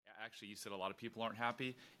Actually, you said a lot of people aren't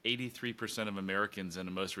happy. 83% of Americans in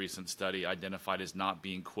a most recent study identified as not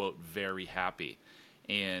being, quote, very happy.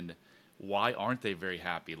 And why aren't they very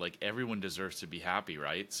happy? Like, everyone deserves to be happy,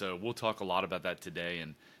 right? So we'll talk a lot about that today,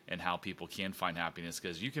 and how people can find happiness,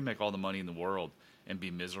 because you can make all the money in the world and be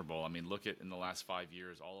miserable. I mean, look at in the last 5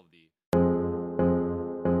 years, all of the...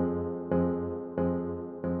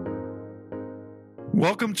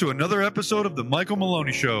 Welcome to another episode of The Michael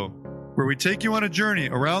Maloney Show, where we take you on a journey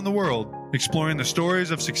around the world, exploring the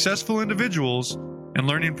stories of successful individuals and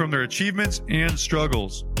learning from their achievements and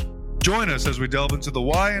struggles. Join us as we delve into the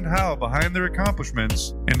why and how behind their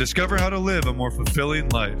accomplishments and discover how to live a more fulfilling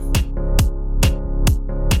life.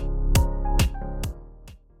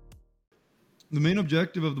 The main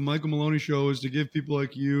objective of The Michael Maloney Show is to give people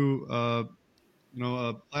like you, a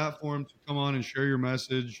platform to come on and share your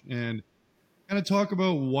message and kind of talk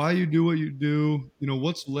about why you do what you do,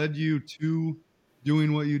 what's led you to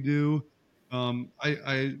doing what you do.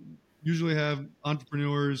 I usually have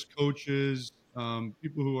entrepreneurs, coaches,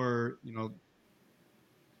 people who are,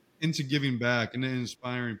 into giving back and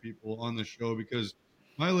inspiring people on the show, because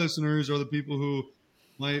my listeners are the people who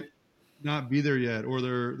might not be there yet, or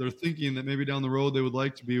they're thinking that maybe down the road they would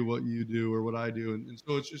like to be what you do or what I do. And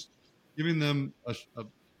so it's just giving them a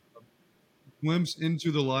glimpse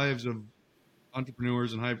into the lives of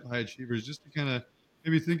entrepreneurs and high achievers, just to kind of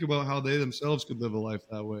maybe think about how they themselves could live a life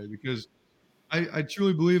that way. Because I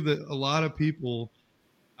truly believe that a lot of people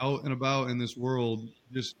out and about in this world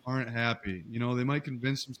just aren't happy. They might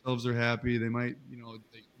convince themselves they're happy. They might,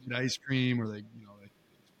 they eat ice cream, or they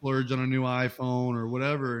splurge on a new iPhone or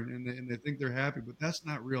whatever, and they think they're happy, but that's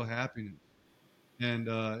not real happiness. And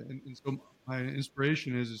so my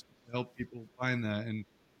inspiration is to help people find that. And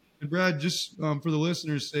Brad, just for the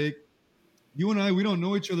listeners' sake, you and I, we don't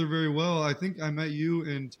know each other very well. I think I met you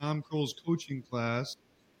in Tom Kroll's coaching class,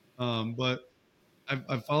 but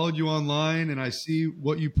I've followed you online, and I see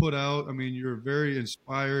what you put out. I mean, you're a very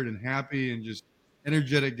inspired and happy and just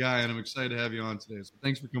energetic guy, and I'm excited to have you on today. So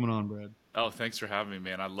thanks for coming on, Brad. Oh, thanks for having me,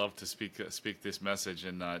 man. I'd love to speak this message.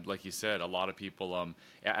 And like you said, a lot of people,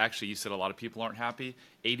 actually, you said a lot of people aren't happy.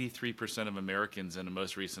 83% of Americans in a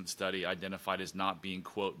most recent study identified as not being,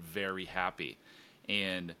 quote, very happy.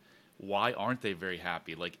 And why aren't they very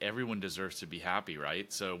happy? Like, everyone deserves to be happy,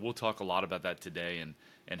 right? So we'll talk a lot about that today,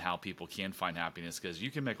 and how people can find happiness, because you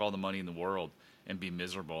can make all the money in the world and be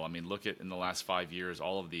miserable. I mean, look at in the last 5 years,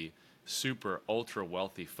 all of the super ultra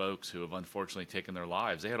wealthy folks who have unfortunately taken their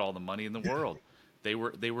lives. They had all the money in the world. They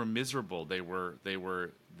were miserable. They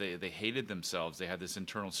hated themselves. They had this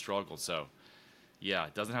internal struggle. So yeah,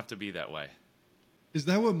 it doesn't have to be that way. Is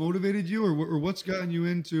that what motivated you, or what's gotten you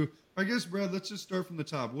into? I guess, Brad, let's just start from the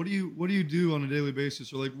top. What do you do on a daily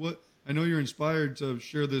basis, or like what? I know you're inspired to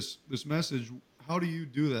share this message. How do you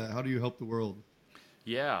do that? How do you help the world?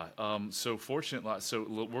 Yeah. So fortunately,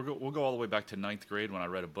 we'll go all the way back to 9th grade when I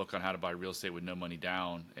read a book on how to buy real estate with no money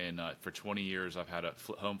down. And for 20 years, I've had a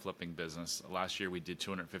home flipping business. Last year, we did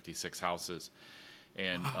 256 houses.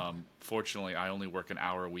 And fortunately, I only work an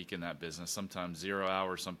hour a week in that business, sometimes 0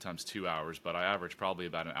 hours, sometimes 2 hours, but I average probably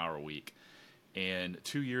about an hour a week. And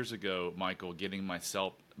 2 years ago, Michael, trying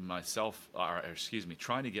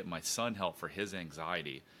to get my son help for his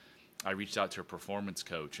anxiety, I reached out to a performance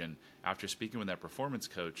coach. And after speaking with that performance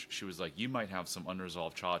coach, she was like, you might have some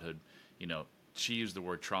unresolved childhood. She used the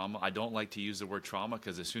word trauma. I don't like to use the word trauma,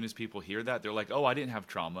 because as soon as people hear that, they're like, oh, I didn't have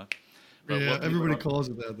trauma. But yeah, everybody calls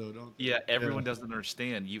it that, though, don't they? Yeah, everyone doesn't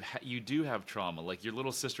understand. You do have trauma. Like your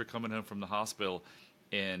little sister coming home from the hospital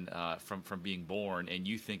and from being born, and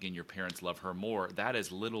you thinking your parents love her more. That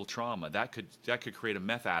is little trauma. That could create a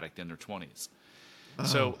meth addict in their 20s.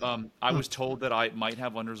 So I was told that I might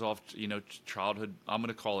have unresolved, childhood. I'm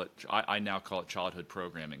going to call it. I now call it childhood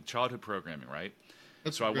programming. Childhood programming, right?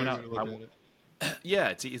 That's so I went out. Yeah,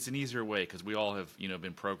 it's an easier way, because we all have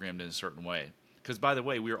been programmed in a certain way. Because, by the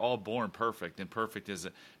way, we are all born perfect, and perfect is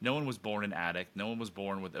that no one was born an addict. No one was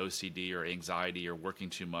born with OCD or anxiety or working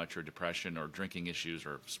too much or depression or drinking issues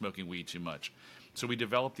or smoking weed too much. So we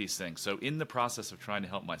develop these things. So in the process of trying to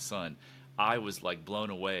help my son, I was like blown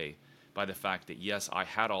away by the fact that, yes, I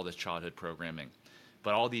had all this childhood programming.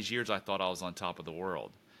 But all these years I thought I was on top of the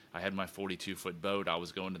world. I had my 42-foot boat. I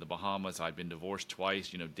was going to the Bahamas. I'd been divorced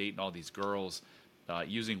twice, dating all these girls,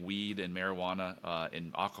 using weed and marijuana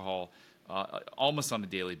and alcohol almost on a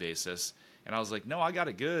daily basis. And I was like, no, I got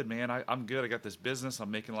it good, man. I'm good. I got this business. I'm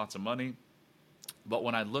making lots of money. But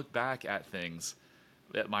when I look back at things,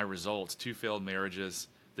 at my results, 2 failed marriages,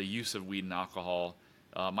 the use of weed and alcohol,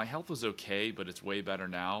 my health was okay, but it's way better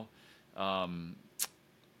now.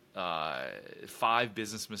 5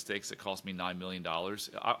 business mistakes that cost me $9 million.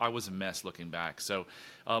 I was a mess looking back. So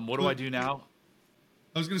what do I But do now?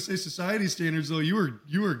 I was going to say society standards, though, you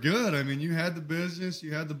were good. I mean, you had the business,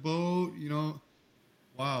 you had the boat,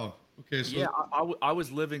 wow. Okay. Yeah, So I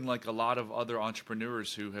was living like a lot of other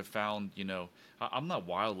entrepreneurs who have found, I'm not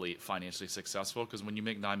wildly financially successful because when you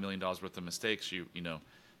make $9 million worth of mistakes,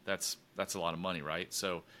 that's a lot of money, right?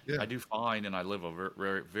 So yeah, I do fine and I live a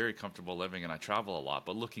very, very comfortable living and I travel a lot.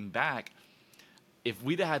 But looking back, if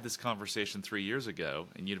we'd have had this conversation 3 years ago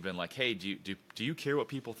and you'd have been like, hey, do you care what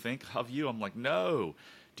people think of you? I'm like, no.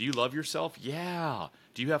 Do you love yourself? Yeah.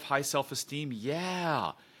 Do you have high self-esteem?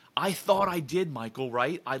 Yeah. I thought I did, Michael,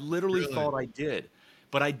 right? I literally really. thought I did,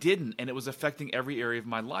 but I didn't, and it was affecting every area of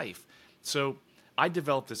my life. So I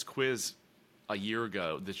developed this quiz a year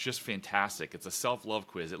ago that's just fantastic. It's a self-love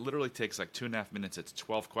quiz. It literally takes like 2.5 minutes. It's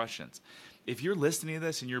 12 questions. If you're listening to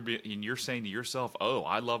this and you're saying to yourself, "Oh,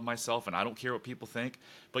 I love myself and I don't care what people think,"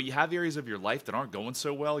 but you have areas of your life that aren't going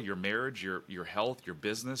so well, your marriage, your health, your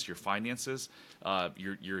business, your finances,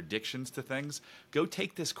 your addictions to things, go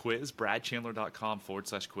take this quiz,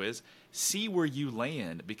 bradchandler.com/quiz. See where you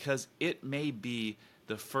land because it may be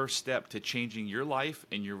the first step to changing your life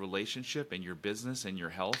and your relationship and your business and your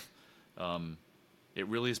health. It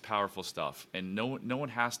really is powerful stuff, and no one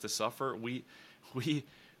has to suffer.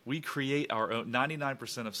 We create our own.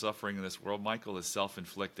 99% of suffering in this world, Michael, is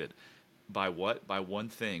self-inflicted. By what? By one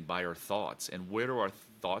thing, by our thoughts. And where do our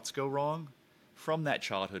thoughts go wrong? From that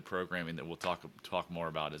childhood programming that we'll talk more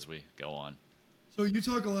about as we go on. So you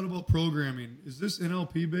talk a lot about programming. Is this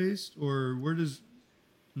NLP based, or where does?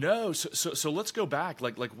 No, so let's go back.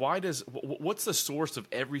 Like what's the source of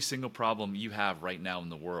every single problem you have right now in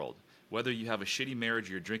the world? Whether you have a shitty marriage,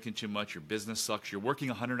 you're drinking too much, your business sucks, you're working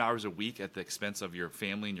 100 hours a week at the expense of your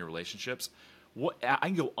family and your relationships. What I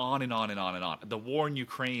can go on and on and on and on. The war in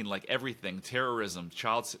Ukraine, like everything, terrorism,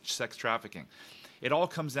 child sex trafficking. It all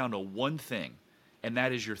comes down to one thing, and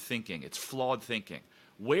that is your thinking. It's flawed thinking.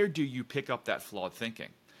 Where do you pick up that flawed thinking?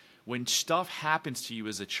 When stuff happens to you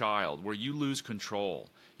as a child where you lose control,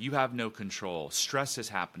 you have no control, stress is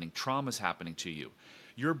happening, trauma is happening to you,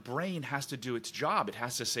 your brain has to do its job. It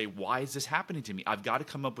has to say, why is this happening to me? I've got to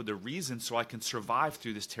come up with a reason so I can survive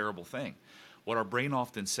through this terrible thing. What our brain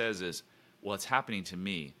often says is, well, it's happening to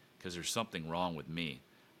me because there's something wrong with me.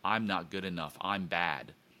 I'm not good enough. I'm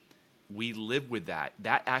bad. We live with that.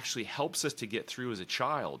 That actually helps us to get through as a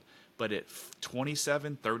child. But at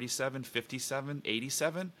 27, 37, 57,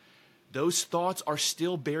 87, those thoughts are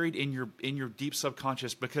still buried in your deep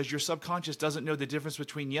subconscious because your subconscious doesn't know the difference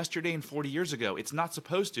between yesterday and 40 years ago. It's not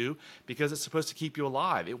supposed to because it's supposed to keep you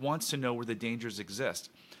alive. It wants to know where the dangers exist.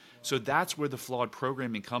 So that's where the flawed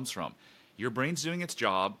programming comes from. Your brain's doing its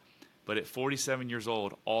job, but at 47 years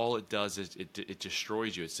old, all it does is it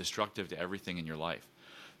destroys you. It's destructive to everything in your life.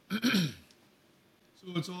 So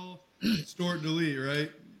it's all store and delete,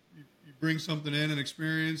 right? You bring something in, an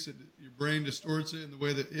experience, your brain distorts it in the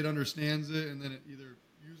way that it understands it, and then it either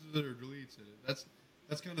uses it or deletes it.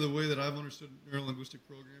 That's kind of the way that I've understood neuro-linguistic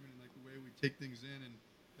programming and like the way we take things in. And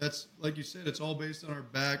that's, like you said, it's all based on our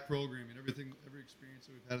back programming, every experience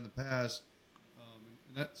that we've had in the past.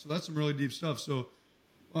 So that's some really deep stuff. So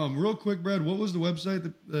real quick, Brad, what was the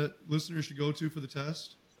website that listeners should go to for the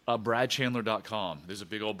test? BradChandler.com. There's a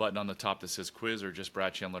big old button on the top that says quiz, or just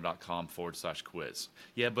BradChandler.com/quiz.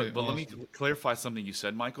 Yeah, but Okay, but let me awesome. clarify something you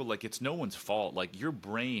said, Michael. Like, it's no one's fault. Like, your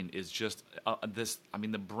brain is just this. I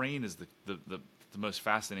mean, the brain is the most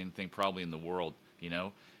fascinating thing probably in the world.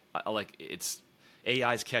 Like, it's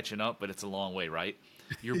AI's catching up, but it's a long way, right?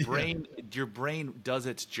 Your Yeah. brain does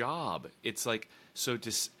its job. It's like, so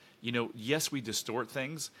just, yes, we distort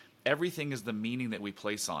things. Everything is the meaning that we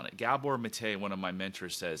place on it. Gabor Mate, one of my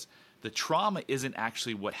mentors, says the trauma isn't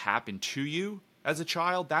actually what happened to you as a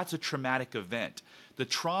child. That's a traumatic event. The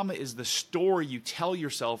trauma is the story you tell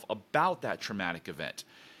yourself about that traumatic event.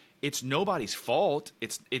 It's nobody's fault.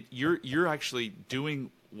 You're actually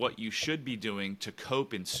doing what you should be doing to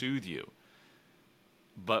cope and soothe you.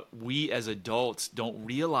 But we as adults don't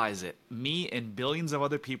realize it. Me and billions of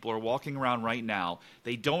other people are walking around right now.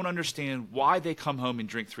 They don't understand why they come home and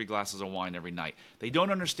drink 3 glasses of wine every night. They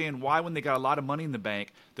don't understand why, when they got a lot of money in the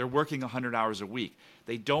bank, they're working 100 hours a week.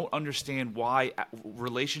 They don't understand why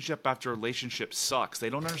relationship after relationship sucks. They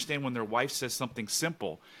don't understand when their wife says something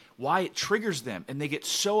simple, why it triggers them, and they get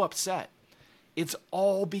so upset. It's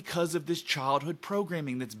all because of this childhood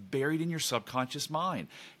programming that's buried in your subconscious mind.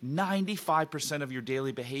 95% of your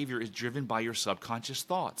daily behavior is driven by your subconscious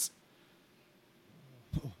thoughts.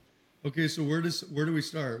 Okay, so where do we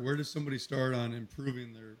start? Where does somebody start on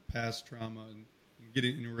improving their past trauma and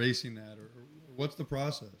getting and erasing that, or What's the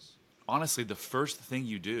process? Honestly, the first thing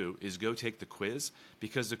you do is go take the quiz,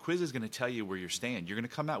 because the quiz is going to tell you where you stand. You're going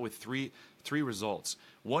to come out with three results.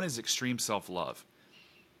 One is extreme self-love.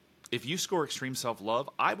 If you score extreme self-love,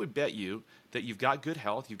 I would bet you that you've got good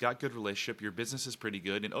health, you've got good relationship, your business is pretty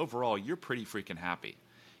good, and overall, you're pretty freaking happy.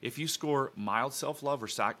 If you score mild self-love or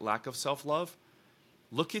lack of self-love,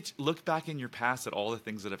 look back in your past at all the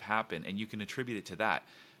things that have happened, and you can attribute it to that.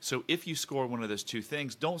 So if you score one of those two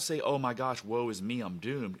things, don't say, oh my gosh, woe is me, I'm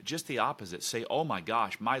doomed. Just the opposite. Say, oh my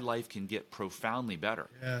gosh, my life can get profoundly better.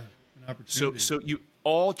 Yeah, an opportunity. So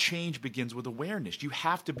all change begins with awareness. You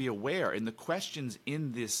have to be aware. And the questions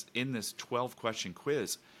in this 12 question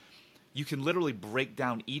quiz, you can literally break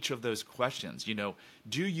down each of those questions.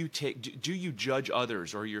 Do you judge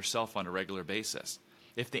others or yourself on a regular basis?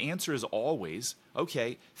 If the answer is always,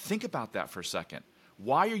 okay, think about that for a second.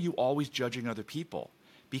 Why are you always judging other people?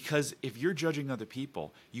 Because if you're judging other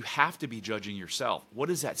people, you have to be judging yourself. What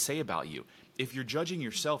does that say about you? If you're judging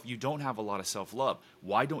yourself, you don't have a lot of self-love.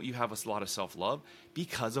 Why don't you have a lot of self-love?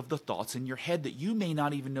 Because of the thoughts in your head that you may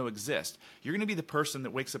not even know exist. You're going to be the person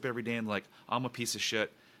that wakes up every day and like, I'm a piece of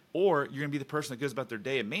shit. Or you're going to be the person that goes about their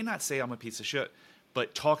day and may not say I'm a piece of shit,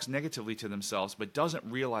 but talks negatively to themselves, but doesn't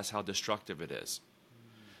realize how destructive it is.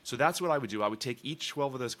 So that's what I would do. I would take each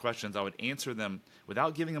 12 of those questions. I would answer them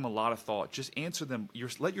without giving them a lot of thought. Just answer them.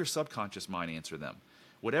 Let your subconscious mind answer them.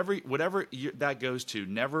 Whatever that goes to,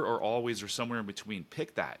 never or always or somewhere in between,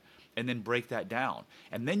 pick that and then break that down.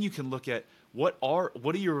 And then you can look at what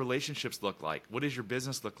do your relationships look like? What does your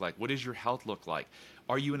business look like? What does your health look like?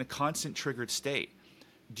 Are you in a constant triggered state?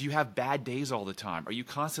 Do you have bad days all the time? Are you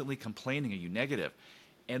constantly complaining? Are you negative?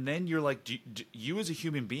 And then you're like, do you as a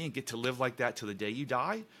human being get to live like that till the day you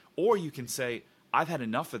die? Or you can say, I've had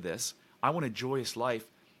enough of this. I want a joyous life.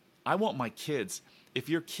 I want my kids. If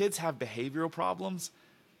your kids have behavioral problems,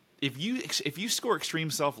 if you score extreme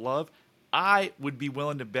self-love, I would be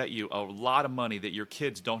willing to bet you a lot of money that your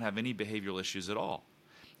kids don't have any behavioral issues at all.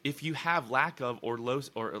 If you have lack of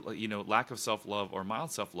self-love or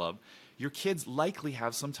mild self-love, your kids likely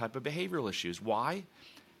have some type of behavioral issues. Why?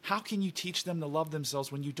 How can you teach them to love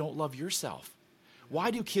themselves when you don't love yourself? Why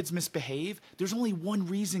do kids misbehave? There's only one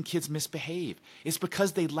reason kids misbehave. It's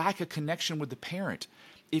because they lack a connection with the parent.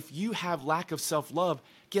 If you have lack of self-love,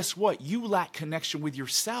 guess what? You lack connection with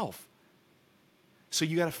yourself. So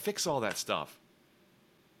you got to fix all that stuff.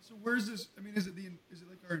 So where's this? I mean, is it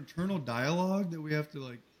like our internal dialogue that we have to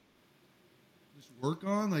like just work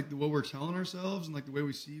on, like what we're telling ourselves and like the way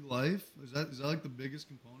we see life? Is that like the biggest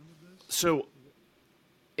component of this? So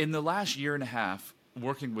in the last year and a half,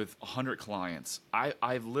 working with 100 clients,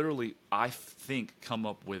 I've literally, I think, come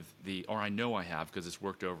up with I know I have because it's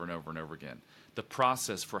worked over and over and over again, the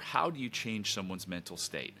process for how do you change someone's mental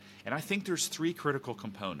state. And I think there's three critical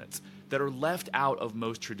components that are left out of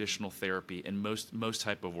most traditional therapy and most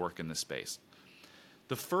type of work in this space.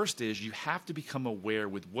 The first is you have to become aware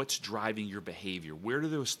with what's driving your behavior. Where do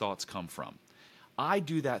those thoughts come from? I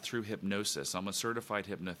do that through hypnosis. I'm a certified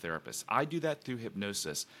hypnotherapist. I do that through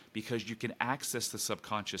hypnosis because you can access the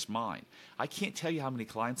subconscious mind. I can't tell you how many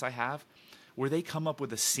clients I have where they come up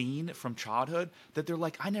with a scene from childhood that they're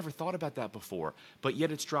like, I never thought about that before, but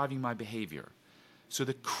yet it's driving my behavior. So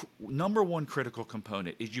the number one critical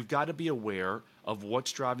component is you've got to be aware of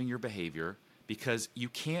what's driving your behavior because you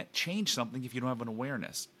can't change something if you don't have an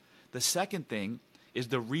awareness. The second thing is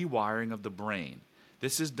the rewiring of the brain.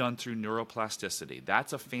 This is done through neuroplasticity.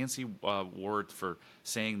 That's a fancy word for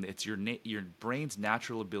saying that it's your brain's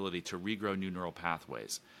natural ability to regrow new neural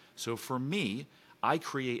pathways. So for me, I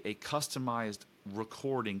create a customized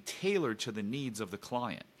recording tailored to the needs of the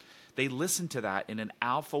client. They listen to that in an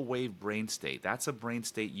alpha wave brain state. That's a brain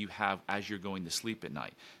state you have as you're going to sleep at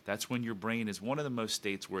night. That's when your brain is one of the most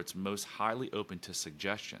states where it's most highly open to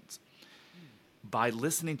suggestions. By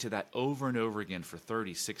listening to that over and over again for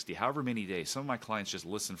 30, 60, however many days, some of my clients just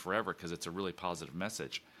listen forever because it's a really positive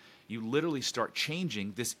message. You literally start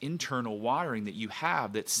changing this internal wiring that you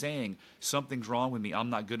have that's saying something's wrong with me, I'm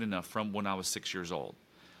not good enough from when I was 6 years old.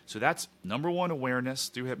 So that's number one, awareness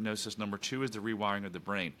through hypnosis. Number two is the rewiring of the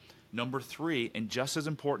brain. Number three, and just as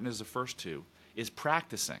important as the first two, is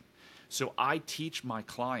practicing. So I teach my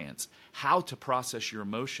clients how to process your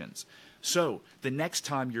emotions. So the next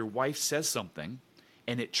time your wife says something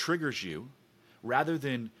and it triggers you, rather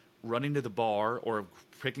than running to the bar or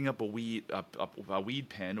picking up a weed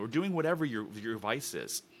pen or doing whatever your vice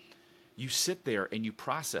is, you sit there and you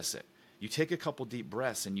process it. You take a couple deep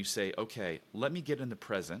breaths and you say, okay, let me get in the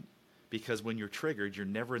present, because when you're triggered, you're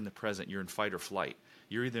never in the present. You're in fight or flight.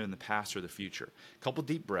 You're either in the past or the future. A couple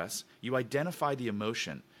deep breaths. You identify the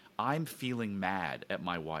emotion. I'm feeling mad at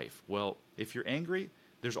my wife. Well, if you're angry,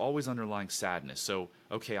 there's always underlying sadness. So,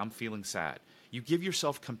 okay, I'm feeling sad. You give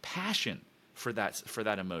yourself compassion for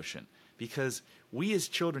that emotion, because we as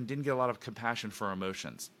children didn't get a lot of compassion for our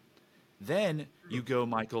emotions. Then you go,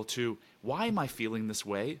 Michael, to why am I feeling this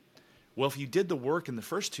way? Well, if you did the work in the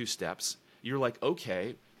first two steps, you're like,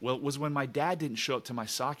 okay, well, it was when my dad didn't show up to my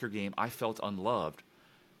soccer game, I felt unloved.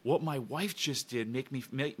 What my wife just did made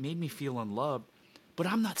me feel unloved, but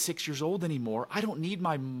I'm not 6 years old anymore. I don't need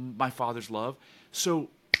my father's love. So,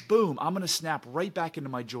 boom, I'm going to snap right back into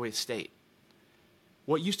my joyous state.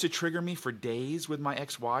 What used to trigger me for days with my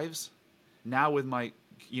ex-wives, now with my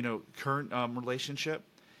current relationship,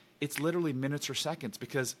 it's literally minutes or seconds,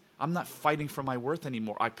 because I'm not fighting for my worth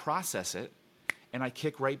anymore. I process it, and I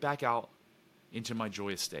kick right back out into my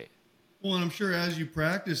joyous state. Well, and I'm sure as you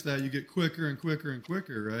practice that, you get quicker and quicker and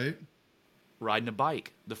quicker, right? Riding a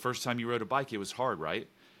bike. The first time you rode a bike, it was hard, right?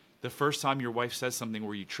 The first time your wife says something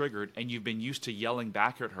where you triggered and you've been used to yelling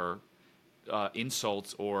back at her,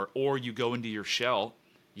 insults, or you go into your shell,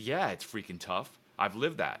 yeah, it's freaking tough. I've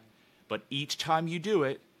lived that. But each time you do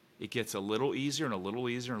it, it gets a little easier and a little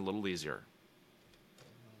easier and a little easier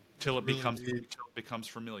till it becomes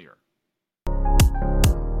familiar.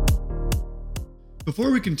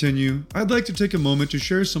 Before we continue, I'd like to take a moment to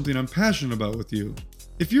share something I'm passionate about with you.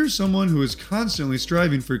 If you're someone who is constantly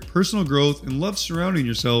striving for personal growth and loves surrounding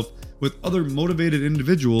yourself with other motivated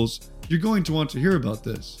individuals, you're going to want to hear about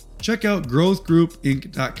this. Check out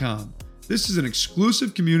growthgroupinc.com. This is an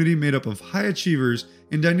exclusive community made up of high achievers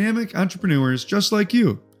and dynamic entrepreneurs just like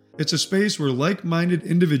you. It's a space where like-minded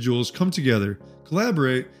individuals come together,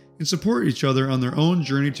 collaborate, and support each other on their own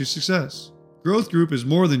journey to success. Growth Group is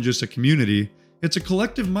more than just a community. It's a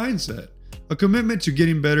collective mindset, a commitment to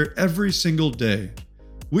getting better every single day.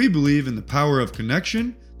 We believe in the power of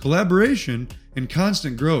connection, collaboration, and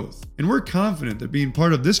constant growth, and we're confident that being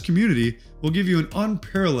part of this community will give you an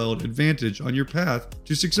unparalleled advantage on your path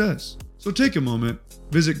to success. So take a moment,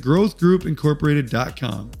 visit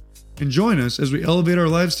growthgroupincorporated.com, and join us as we elevate our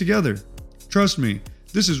lives together. Trust me,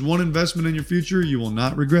 this is one investment in your future you will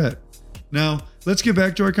not regret. Now, let's get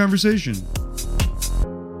back to our conversation.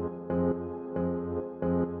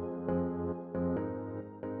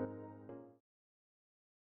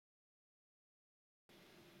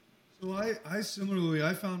 So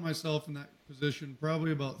I found myself in that position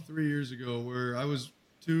probably about 3 years ago, where I was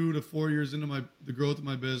 2 to 4 years into the growth of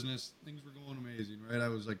my business. Things were going amazing, right? I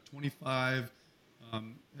was like 25,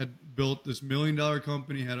 had built this $1 million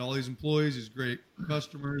company, had all these employees, these great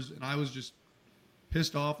customers, and I was just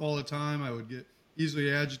pissed off all the time. I would get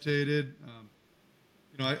easily agitated.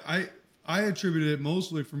 I attributed it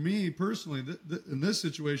mostly, for me personally, in this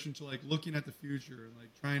situation, to like looking at the future and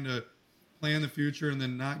like trying to plan the future and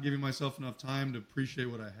then not giving myself enough time to appreciate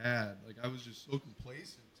what I had. Like I was just so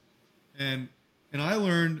complacent. And I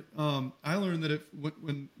learned that if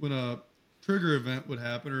when a trigger event would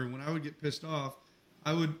happen, or when I would get pissed off,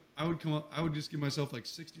 I would just give myself like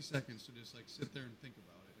 60 seconds to just like sit there and think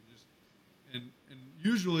about it, and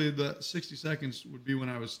usually the 60 seconds would be when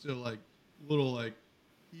I was still like a little like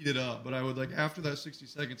heated up. But I would, like, after that 60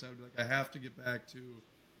 seconds, I would be like, I have to get back to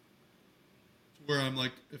where I'm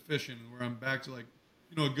like efficient and where I'm back to like,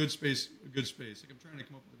 a good space. Like I'm trying to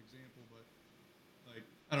come up with an example, but like,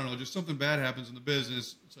 I don't know, just something bad happens in the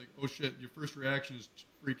business. It's like, oh shit, your first reaction is to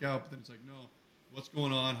freak out, but then it's like, no, what's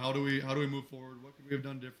going on? How do we move forward? What could we have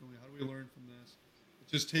done differently? How do we learn from this?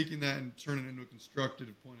 It's just taking that and turning it into a constructive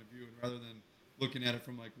point of view, and rather than looking at it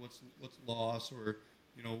from like what's loss, or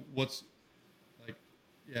what's like,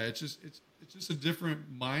 yeah, it's just a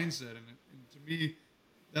different mindset, and to me,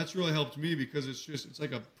 that's really helped me, because it's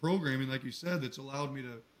like a programming, like you said, that's allowed me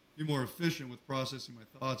to be more efficient with processing my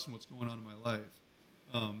thoughts and what's going on in my life.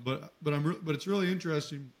 But it's really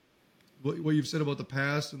interesting what you've said about the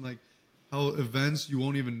past, and like how events, you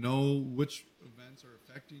won't even know which events are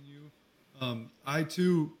affecting you. I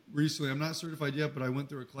too recently, I'm not certified yet, but I went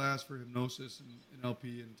through a class for hypnosis and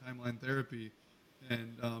NLP and timeline therapy,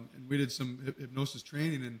 and we did some hypnosis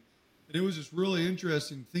training, and it was just really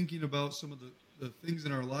interesting thinking about some of the things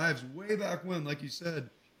in our lives way back when, like you said,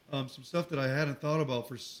 some stuff that I hadn't thought about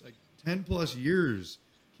for like 10 plus years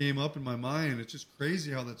came up in my mind. It's just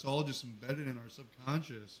crazy how that's all just embedded in our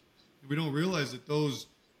subconscious. And we don't realize that those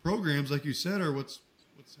programs, like you said, are what's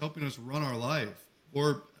helping us run our life,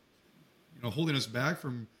 or holding us back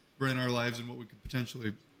from running our lives and what we could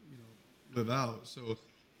potentially live out. So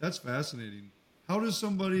that's fascinating. How does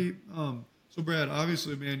somebody so Brad,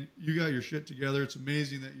 obviously, man, you got your shit together. It's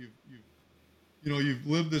amazing that you've you've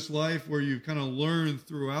lived this life where you've kind of learned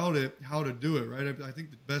throughout it how to do it, right? I think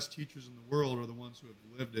the best teachers in the world are the ones who have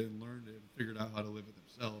lived it and learned it and figured out how to live it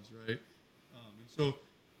themselves, right? And so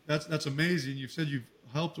that's amazing. You've said you've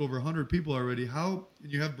helped over 100 people already. And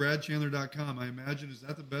you have bradchandler.com. I imagine, is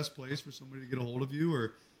that the best place for somebody to get a hold of you,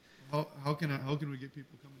 or how can we get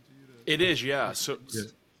people coming to you to? It is, yeah.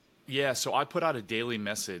 So I put out a daily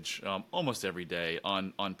message almost every day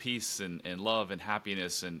on peace and love and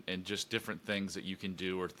happiness and just different things that you can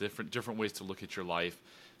do, or different ways to look at your life.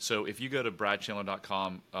 So if you go to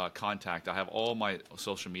bradchandler.com contact, I have all my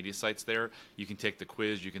social media sites there. You can take the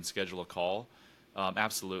quiz. You can schedule a call.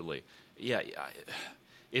 Absolutely. Yeah.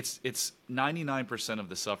 It's 99% of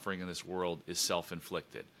the suffering in this world is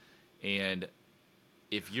self-inflicted. And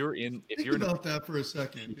if you're think about that for a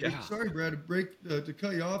second. Yeah. Sorry, Brad, to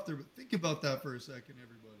cut you off there, but think about that for a second,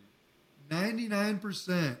 everybody.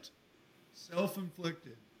 99%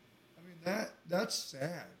 self-inflicted. I mean, that's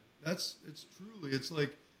sad. It's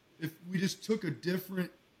like if we just took a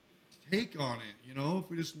different take on it, if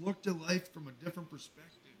we just looked at life from a different perspective,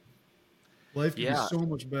 life would be so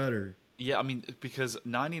much better. Yeah, I mean, because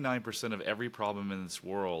 99% of every problem in this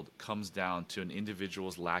world comes down to an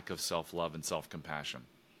individual's lack of self-love and self-compassion.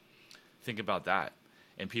 Think about that.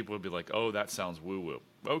 And people would be like, oh, that sounds woo-woo.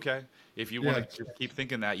 Okay. If you want to keep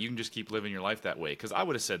thinking that, you can just keep living your life that way. Because I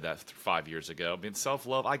would have said that 5 years ago. I mean,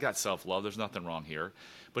 self-love, I got self-love. There's nothing wrong here.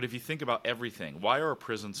 But if you think about everything, why are our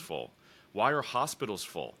prisons full? Why are hospitals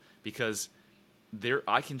full? Because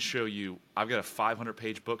I can show you, I've got a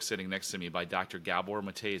 500-page book sitting next to me by Dr. Gabor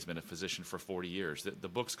Mate. He's been a physician for 40 years. The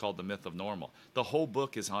book's called The Myth of Normal. The whole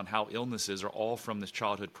book is on how illnesses are all from this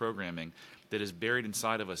childhood programming that is buried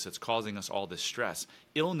inside of us that's causing us all this stress.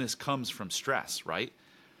 Illness comes from stress, right?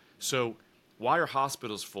 So why are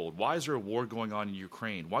hospitals full? Why is there a war going on in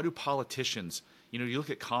Ukraine? Why do politicians, you look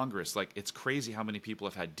at Congress, like it's crazy how many people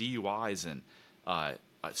have had DUIs and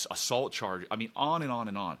assault charge. I mean, on and on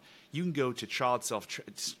and on. You can go to child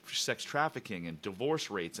sex trafficking and divorce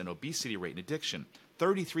rates and obesity rate and addiction.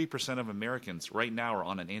 33% of Americans right now are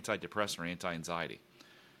on an antidepressant or anti-anxiety.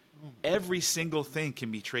 Every single thing can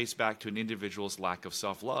be traced back to an individual's lack of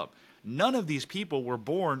self-love. None of these people were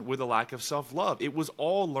born with a lack of self-love. It was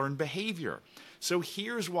all learned behavior. So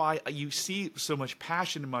here's why you see so much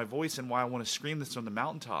passion in my voice and why I want to scream this on the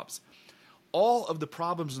mountaintops. All of the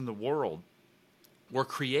problems in the world were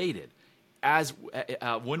created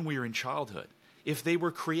when we were in childhood. If they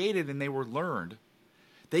were created and they were learned,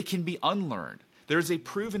 they can be unlearned. There's a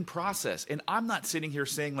proven process, and I'm not sitting here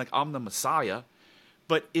saying like I'm the Messiah,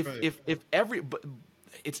 but there's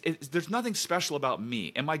nothing special about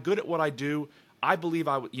me. Am I good at what I do? I believe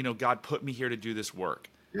God put me here to do this work.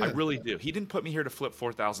 Yeah. I really do. He didn't put me here to flip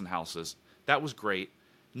 4,000 houses. That was great.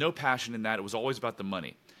 No passion in that. It was always about the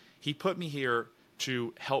money. He put me here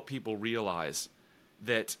to help people realize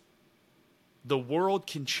that the world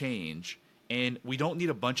can change, and we don't need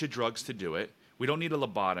a bunch of drugs to do it. We don't need a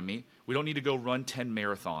lobotomy. We don't need to go run 10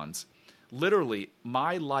 marathons. Literally,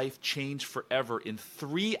 my life changed forever in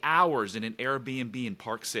 3 hours in an Airbnb in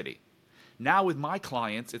Park City. Now with my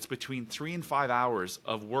clients, it's between 3 and 5 hours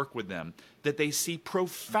of work with them that they see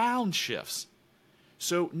profound shifts.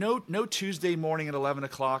 So no Tuesday morning at 11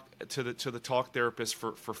 o'clock to the talk therapist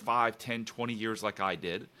for 5, 10, 20 years like I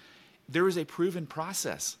did. There is a proven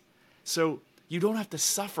process. So you don't have to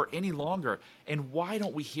suffer any longer. And why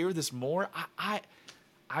don't we hear this more?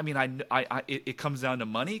 It comes down to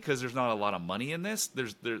money, because there's not a lot of money in this.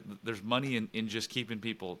 There's money in just keeping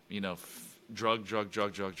people,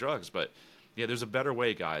 drugs. But yeah, there's a better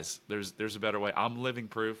way, guys. There's a better way. I'm living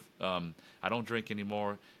proof. I don't drink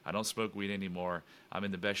anymore. I don't smoke weed anymore. I'm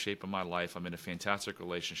in the best shape of my life. I'm in a fantastic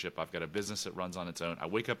relationship. I've got a business that runs on its own. I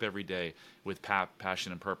wake up every day with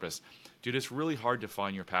passion and purpose. Dude, it's really hard to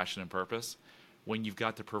find your passion and purpose when you've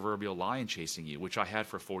got the proverbial lion chasing you, which I had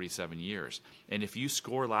for 47 years. And if you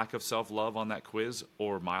score lack of self-love on that quiz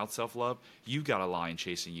or mild self-love, you've got a lion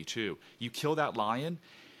chasing you too. You kill that lion,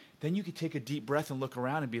 then you could take a deep breath and look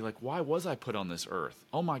around and be like, why was I put on this earth?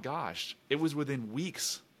 Oh my gosh. It was within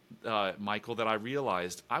weeks, Michael, that I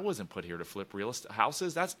realized I wasn't put here to flip real estate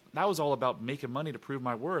houses. That was all about making money to prove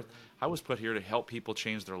my worth. I was put here to help people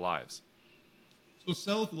change their lives. So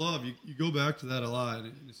self-love, you go back to that a lot, and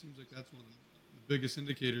it seems like that's one of the biggest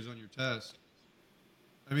indicators on your test.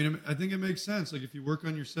 I mean, I think it makes sense. Like if you work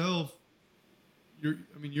on yourself, you're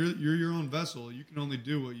your own vessel. You can only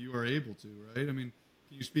do what you are able to, right? I mean,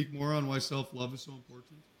 can you speak more on why self-love is so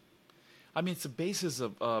important? I mean, it's the basis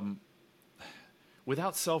of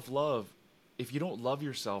without self-love, if you don't love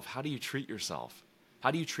yourself, how do you treat yourself?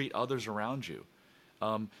 How do you treat others around you?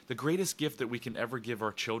 The greatest gift that we can ever give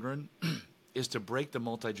our children is to break the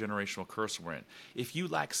multi-generational curse we're in. If you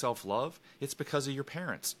lack self-love, it's because of your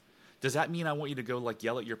parents. Does that mean I want you to go like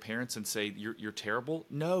yell at your parents and say you're terrible?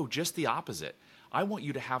 No, just the opposite. I want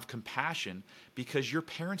you to have compassion because your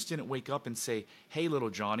parents didn't wake up and say, "Hey, little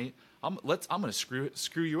Johnny, I'm going to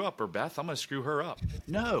screw you up," or Beth, "I'm going to screw her up."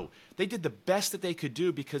 No, they did the best that they could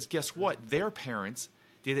do because guess what? Their parents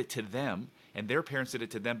did it to them, and their parents did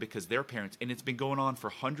it to them because their parents, and it's been going on for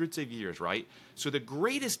hundreds of years, right? So the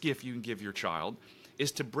greatest gift you can give your child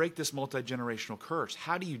is to break this multi-generational curse.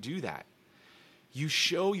 How do you do that? You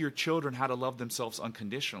show your children how to love themselves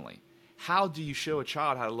unconditionally. How do you show a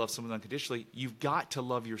child how to love someone unconditionally? You've got to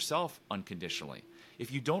love yourself unconditionally.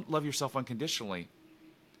 If you don't love yourself unconditionally,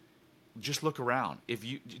 just look around. If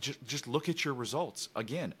you just look at your results.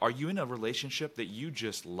 Again, are you in a relationship that you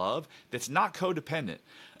just love that's not codependent?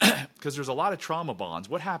 Because there's a lot of trauma bonds.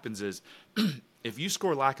 What happens is if you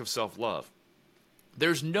score lack of self-love,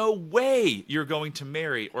 there's no way you're going to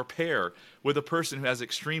marry or pair with a person who has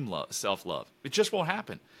extreme self-love. It just won't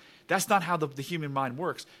happen. That's not how the human mind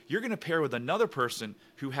works. You're going to pair with another person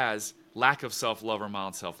who has lack of self-love or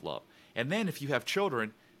mild self-love. And then if you have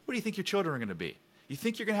children, what do you think your children are going to be? You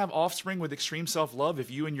think you're going to have offspring with extreme self-love if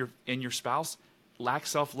you and your spouse lack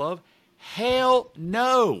self-love? Hell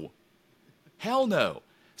no. Hell no.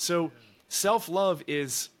 So self-love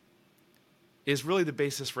is really the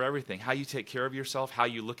basis for everything. How you take care of yourself, how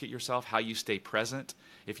you look at yourself, how you stay present.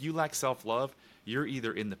 If you lack self-love, you're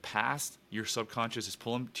either in the past, your subconscious is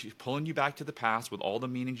pulling you back to the past with all the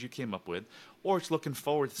meanings you came up with, or it's looking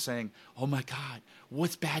forward saying, "Oh my God,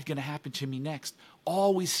 what's bad going to happen to me next?"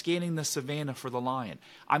 Always scanning the savannah for the lion.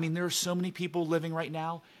 I mean, there are so many people living right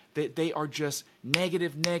now that they are just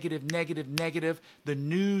negative, negative, negative, negative. The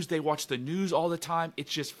news, they watch the news all the time.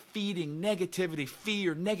 It's just feeding negativity,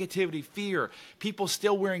 fear. People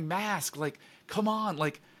still wearing masks. Like, come on,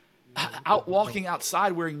 like, out walking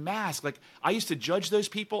outside wearing masks. Like, I used to judge those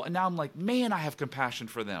people, and now I'm like, man, I have compassion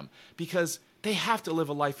for them because they have to live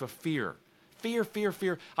a life of fear.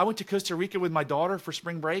 Fear. I went to Costa Rica with my daughter for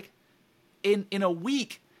spring break. In a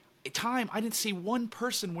week time, I didn't see one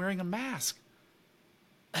person wearing a mask.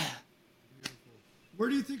 Where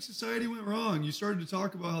do you think society went wrong? You started to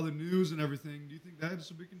talk about how the news and everything. Do you think that's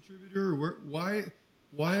a big contributor? Or why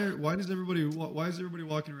is everybody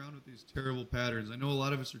walking around with these terrible patterns? I know a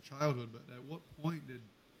lot of us are childhood, but at what point did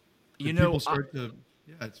people start to?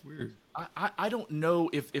 Yeah, it's weird. I don't know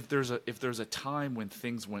if there's a time when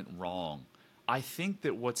things went wrong. I think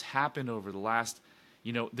that what's happened over the last,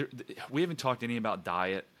 we haven't talked any about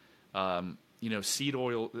diet. Seed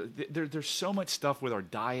oil. There's so much stuff with our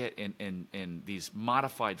diet and these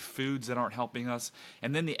modified foods that aren't helping us.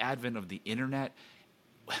 And then the advent of the internet.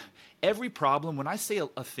 Every problem, when I say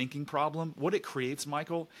a thinking problem, what it creates,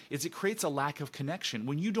 Michael, is it creates a lack of connection.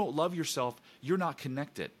 When you don't love yourself, you're not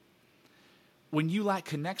connected. When you lack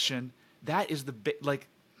connection, that is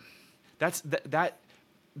that's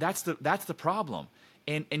the problem.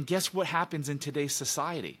 And guess what happens in today's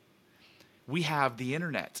society? We have the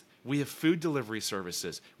internet. We have food delivery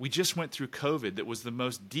services. We just went through COVID that was the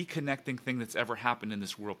most deconnecting thing that's ever happened in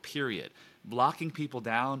this world, period. Blocking people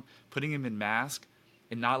down, putting them in masks,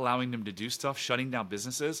 and not allowing them to do stuff, shutting down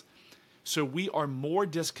businesses. So we are more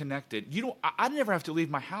disconnected. I never have to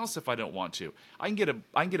leave my house if I don't want to. I can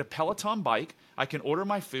get a Peloton bike. I can order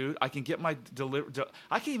my food. I can get my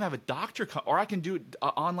I can even have a doctor or I can do an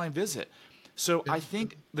online visit. So I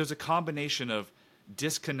think there's a combination of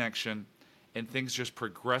disconnection and things just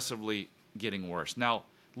progressively getting worse. Now,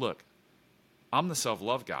 look, I'm the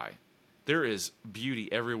self-love guy. There is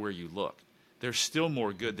beauty everywhere you look. There's still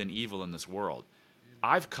more good than evil in this world.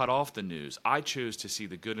 I've cut off the news. I chose to see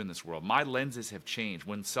the good in this world. My lenses have changed.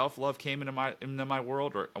 When self-love came into my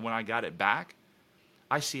world, or when I got it back,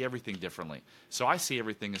 I see everything differently. So I see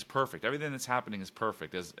everything as perfect. Everything that's happening is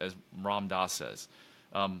perfect, as Ram Dass says.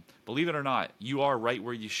 Believe it or not, you are right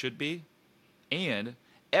where you should be, and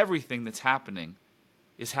everything that's happening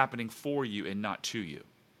is happening for you and not to you.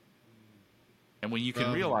 And when you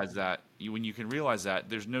can realize that,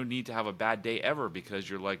 there's no need to have a bad day ever because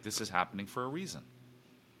you're like, this is happening for a reason.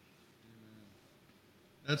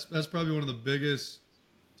 That's probably one of the biggest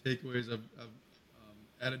takeaways I've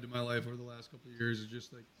added to my life over the last couple of years is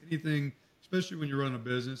just like anything, especially when you run a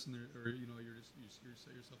business and you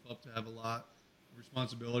set yourself up to have a lot of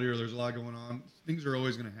responsibility or there's a lot going on. Things are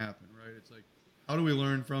always going to happen, right? It's like, how do we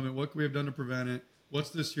learn from it? What can we have done to prevent it?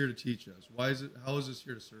 What's this here to teach us? How is this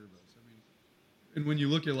here to serve us? I mean, and when you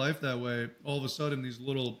look at life that way, all of a sudden these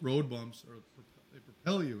little road bumps they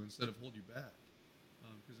propel you instead of hold you back.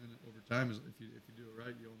 Because then over time, if you do it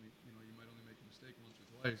right, you might only make a mistake once or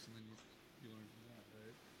twice, and then you learn from that,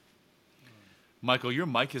 right? Michael, your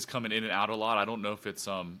mic is coming in and out a lot. I don't know if it's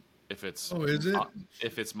Oh, is it?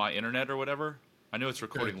 if it's my internet or whatever. I know it's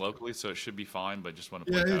Okay. recording locally, so it should be fine. But just want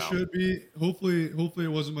to Yeah, point that it out. should be. Hopefully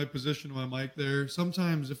it wasn't my position on my mic there.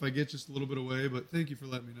 Sometimes if I get just a little bit away, but thank you for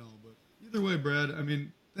letting me know. But either way, Brad, I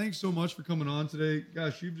mean, thanks so much for coming on today.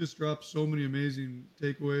 Gosh, you've just dropped so many amazing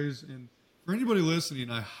takeaways. And for anybody listening,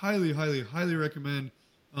 I highly, highly, highly recommend.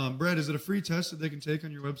 Brad, is it a free test that they can take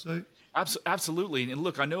on your website? Absolutely, and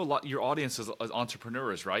look, I know a lot. Your audience is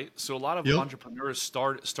entrepreneurs, right? So a lot of Yep. entrepreneurs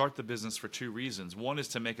start the business for two reasons. One is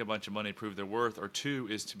to make a bunch of money, prove their worth, or two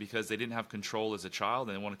is because they didn't have control as a child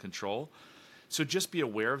and they want to control. So just be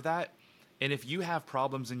aware of that. And if you have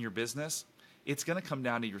problems in your business, it's going to come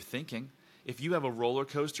down to your thinking. If you have a roller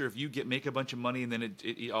coaster, if you make a bunch of money and then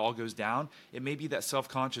it all goes down, it may be that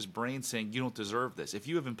self-conscious brain saying you don't deserve this. If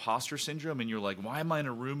you have imposter syndrome and you're like, why am I in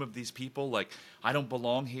a room of these people? Like, I don't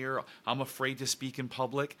belong here. I'm afraid to speak in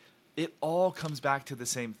public. It all comes back to the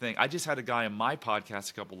same thing. I just had a guy on my podcast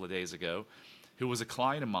a couple of days ago who was a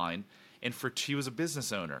client of mine, and he was a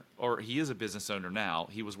business owner, or he is a business owner now.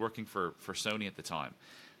 He was working for Sony at the time.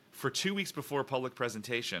 For 2 weeks before a public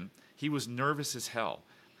presentation, he was nervous as hell.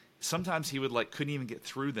 Sometimes he would couldn't even get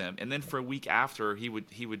through them, and then for a week after he would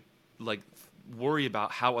worry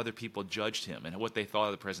about how other people judged him and what they thought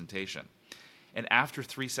of the presentation. And after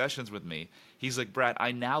 3 sessions with me, he's like, Brad,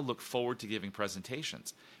 I now look forward to giving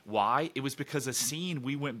presentations. Why? It was because a scene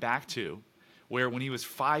we went back to where when he was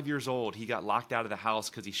 5 years old, he got locked out of the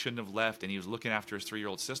house because he shouldn't have left, and he was looking after his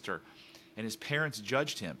 3-year-old sister, and his parents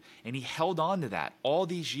judged him, and he held on to that all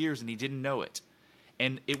these years, and he didn't know it.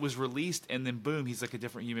 And it was released, and then boom, he's like a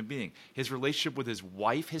different human being. His relationship with his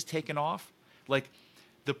wife has taken off. Like,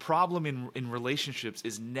 the problem in relationships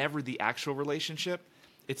is never the actual relationship.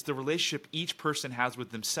 It's the relationship each person has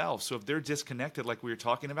with themselves. So if they're disconnected, like we were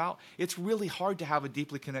talking about, it's really hard to have a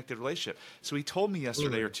deeply connected relationship. So he told me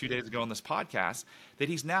yesterday or 2 days ago on this podcast that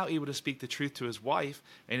he's now able to speak the truth to his wife,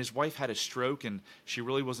 and his wife had a stroke and she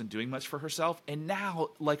really wasn't doing much for herself. And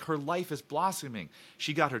now, her life is blossoming.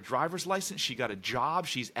 She got her driver's license. She got a job.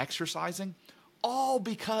 She's exercising. All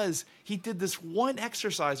because he did this one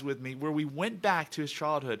exercise with me where we went back to his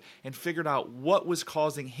childhood and figured out what was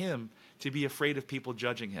causing him to be afraid of people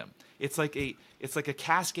judging him. It's like a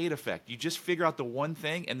cascade effect. You just figure out the one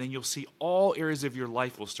thing, and then you'll see all areas of your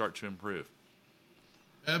life will start to improve.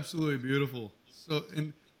 Absolutely beautiful. So,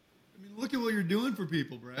 and I mean, look at what you're doing for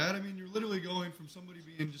people, Brad. I mean, you're literally going from somebody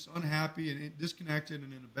being just unhappy and disconnected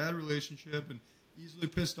and in a bad relationship and easily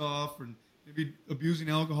pissed off and maybe abusing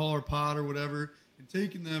alcohol or pot or whatever, and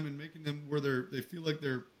taking them and making them where they feel like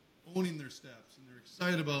they're owning their steps and they're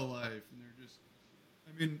excited about life and they're just,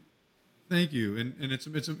 I mean, thank you. And it's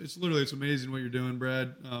literally, it's amazing what you're doing,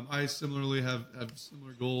 Brad. I similarly have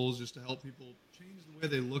similar goals just to help people change the way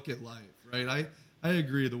they look at life, right? I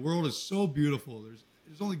agree. The world is so beautiful. There's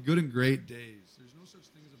only good and great days. There's no such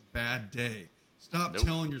thing as a bad day. Stop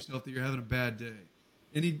telling yourself that you're having a bad day.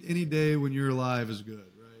 Any day when you're alive is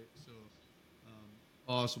good, right? So,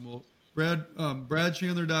 awesome. Well, Brad,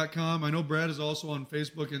 BradChandler.com. I know Brad is also on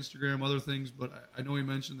Facebook, Instagram, other things, but I know he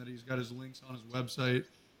mentioned that he's got his links on his website.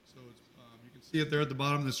 So it's, you can see it there at the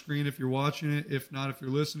bottom of the screen if you're watching it. If not, if you're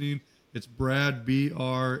listening, it's Brad,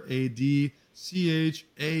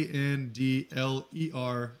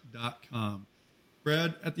 BradChandler.com.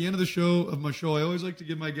 Brad, at the end of my show, I always like to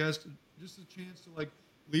give my guests just a chance to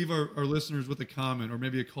leave our listeners with a comment or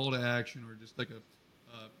maybe a call to action or just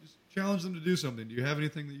just challenge them to do something. Do you have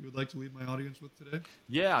anything that you would like to leave my audience with today?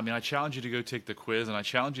 Yeah, I mean, I challenge you to go take the quiz, and I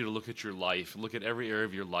challenge you to look at your life, look at every area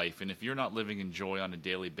of your life, and if you're not living in joy on a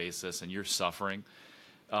daily basis and you're suffering,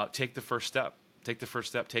 take the first step. Take the first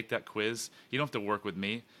step. Take that quiz. You don't have to work with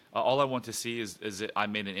me. All I want to see is that I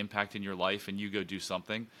made an impact in your life, and you go do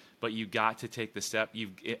something. But you got to take the step.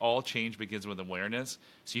 All change begins with awareness.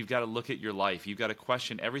 So you've got to look at your life. You've got to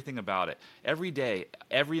question everything about it. Every day,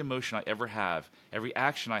 every emotion I ever have, every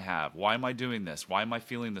action I have. Why am I doing this? Why am I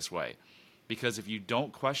feeling this way? Because if you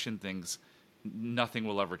don't question things, nothing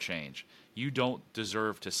will ever change. You don't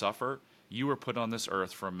deserve to suffer. You were put on this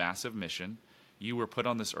earth for a massive mission. You were put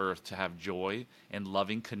on this earth to have joy and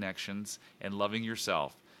loving connections and loving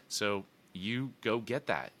yourself. So you go get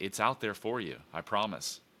that. It's out there for you. I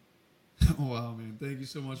promise. Wow, man. Thank you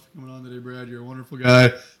so much for coming on today, Brad. You're a wonderful guy.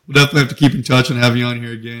 We'll definitely have to keep in touch and have you on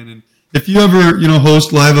here again. And if you ever,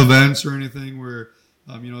 host live events or anything where,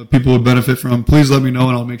 people would benefit from, please let me know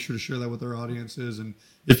and I'll make sure to share that with our audiences. And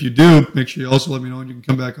if you do, make sure you also let me know and you can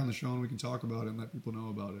come back on the show and we can talk about it and let people know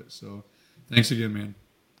about it. So thanks again, man.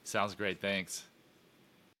 Sounds great. Thanks.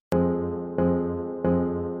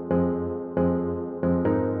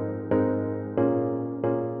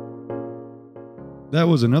 That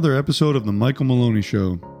was another episode of The Michael Maloney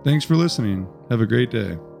Show. Thanks for listening. Have a great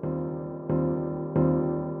day.